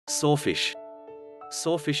Sawfish.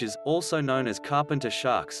 Sawfishes, also known as carpenter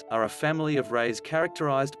sharks, are a family of rays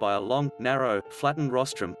characterized by a long, narrow, flattened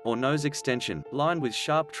rostrum, or nose extension, lined with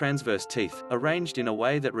sharp transverse teeth, arranged in a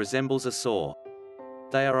way that resembles a saw.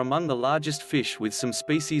 They are among the largest fish, with some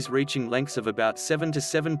species reaching lengths of about 7 to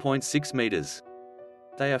 7.6 meters.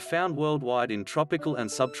 They are found worldwide in tropical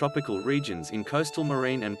and subtropical regions in coastal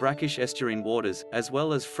marine and brackish estuarine waters, as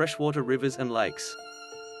well as freshwater rivers and lakes.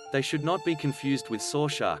 They should not be confused with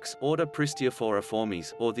sawsharks, order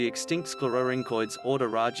Pristiophoriformes, or the extinct sclerorhynchoids, order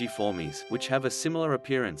Rajiformes, which have a similar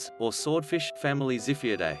appearance, or swordfish, family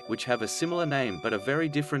Xiphiidae, which have a similar name but a very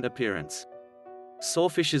different appearance.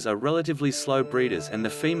 Sawfishes are relatively slow breeders, and the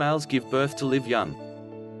females give birth to live young.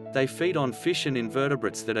 They feed on fish and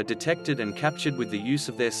invertebrates that are detected and captured with the use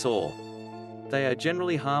of their saw. They are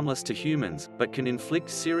generally harmless to humans, but can inflict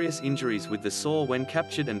serious injuries with the saw when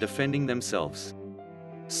captured and defending themselves.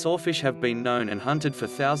 Sawfish have been known and hunted for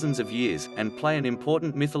thousands of years, and play an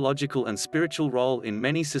important mythological and spiritual role in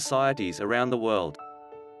many societies around the world.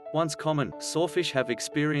 Once common, sawfish have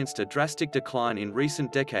experienced a drastic decline in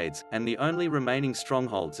recent decades, and the only remaining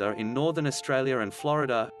strongholds are in northern Australia and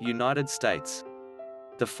Florida, United States.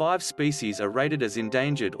 The 5 species are rated as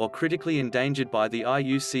endangered or critically endangered by the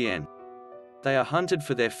IUCN. They are hunted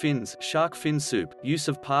for their fins, shark fin soup, use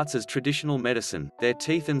of parts as traditional medicine, their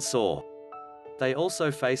teeth and saw. They also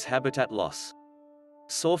face habitat loss.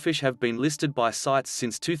 Sawfish have been listed by CITES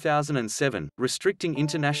since 2007, restricting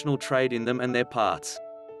international trade in them and their parts.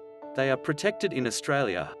 They are protected in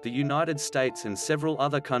Australia, the United States and several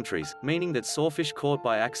other countries, meaning that sawfish caught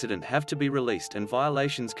by accident have to be released, and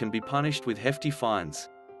violations can be punished with hefty fines.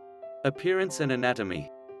 Appearance and anatomy.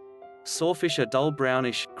 Sawfish are dull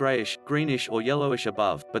brownish, grayish, greenish or yellowish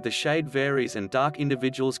above, but the shade varies and dark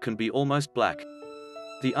individuals can be almost black.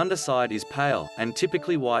 The underside is pale, and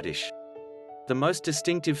typically whitish. The most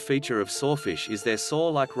distinctive feature of sawfish is their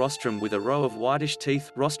saw-like rostrum with a row of whitish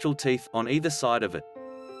teeth, rostral teeth, on either side of it.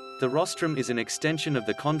 The rostrum is an extension of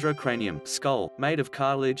the chondrocranium, skull, made of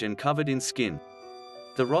cartilage and covered in skin.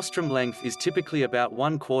 The rostrum length is typically about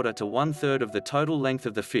 1/4 to 1/3 of the total length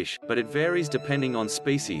of the fish, but it varies depending on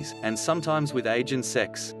species, and sometimes with age and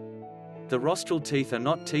sex. The rostral teeth are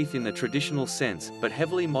not teeth in the traditional sense, but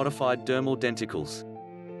heavily modified dermal denticles.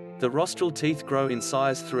 The rostral teeth grow in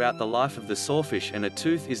size throughout the life of the sawfish, and a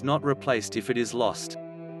tooth is not replaced if it is lost.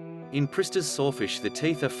 In Pristis sawfish, the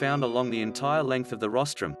teeth are found along the entire length of the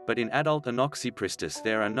rostrum, but in adult Anoxipristis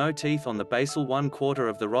there are no teeth on the basal 1/4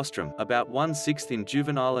 of the rostrum, about 1/6 in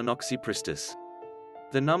juvenile Anoxipristis.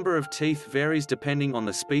 The number of teeth varies depending on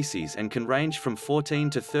the species and can range from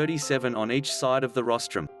 14 to 37 on each side of the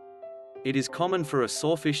rostrum. It is common for a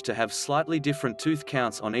sawfish to have slightly different tooth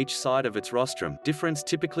counts on each side of its rostrum. Difference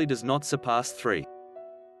typically does not surpass 3.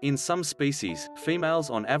 In some species,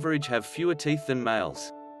 females on average have fewer teeth than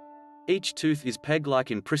males. Each tooth is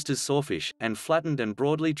peg-like in Pristis sawfish, and flattened and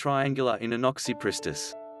broadly triangular in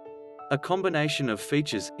Anoxipristis. A combination of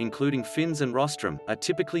features, including fins and rostrum, are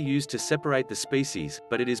typically used to separate the species,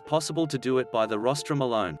 but it is possible to do it by the rostrum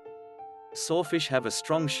alone. Sawfish have a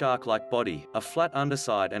strong shark-like body, a flat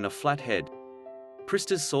underside and a flat head.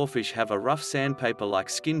 Pristis sawfish have a rough sandpaper-like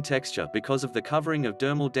skin texture because of the covering of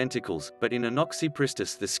dermal denticles, but in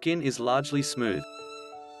Anoxipristis the skin is largely smooth.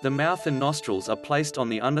 The mouth and nostrils are placed on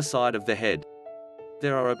the underside of the head.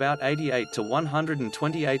 There are about 88 to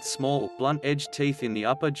 128 small, blunt-edged teeth in the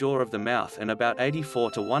upper jaw of the mouth and about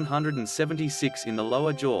 84 to 176 in the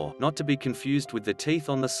lower jaw, not to be confused with the teeth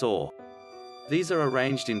on the saw. These are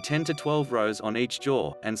arranged in 10 to 12 rows on each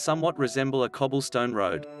jaw, and somewhat resemble a cobblestone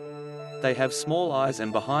road. They have small eyes,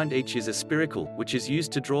 and behind each is a spiracle, which is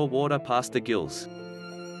used to draw water past the gills.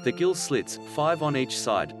 The gill slits, 5 on each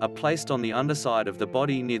side, are placed on the underside of the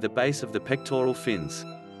body near the base of the pectoral fins.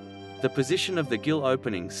 The position of the gill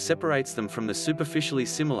openings separates them from the superficially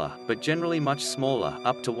similar, but generally much smaller,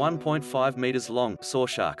 up to 1.5 meters long,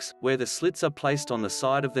 sawsharks, where the slits are placed on the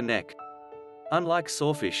side of the neck. Unlike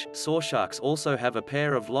sawfish, sawsharks also have a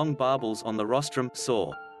pair of long barbels on the rostrum,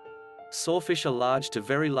 saw. Sawfish are large to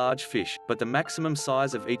very large fish, but the maximum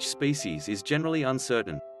size of each species is generally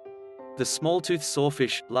uncertain. The small-toothed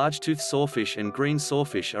sawfish, large-toothed sawfish and green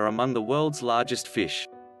sawfish are among the world's largest fish.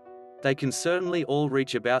 They can certainly all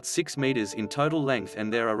reach about 6 meters in total length,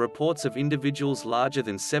 and there are reports of individuals larger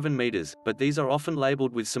than 7 meters, but these are often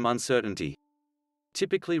labeled with some uncertainty.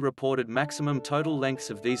 Typically reported maximum total lengths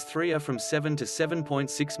of these 3 are from 7 to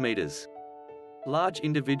 7.6 meters. Large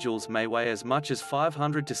individuals may weigh as much as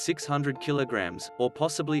 500 to 600 kilograms, or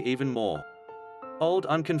possibly even more. Old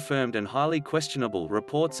unconfirmed and highly questionable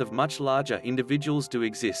reports of much larger individuals do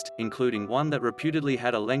exist, including one that reputedly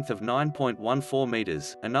had a length of 9.14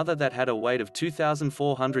 meters, another that had a weight of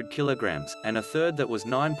 2,400 kilograms, and a third that was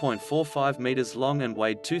 9.45 meters long and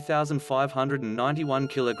weighed 2,591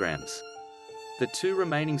 kilograms. The two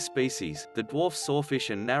remaining species, the dwarf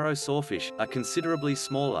sawfish and narrow sawfish, are considerably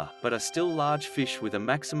smaller, but are still large fish with a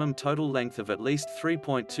maximum total length of at least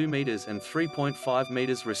 3.2 meters and 3.5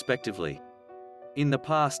 meters respectively. In the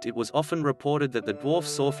past it was often reported that the dwarf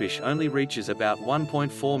sawfish only reaches about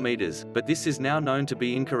 1.4 meters, but this is now known to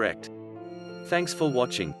be incorrect. Thanks for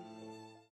watching.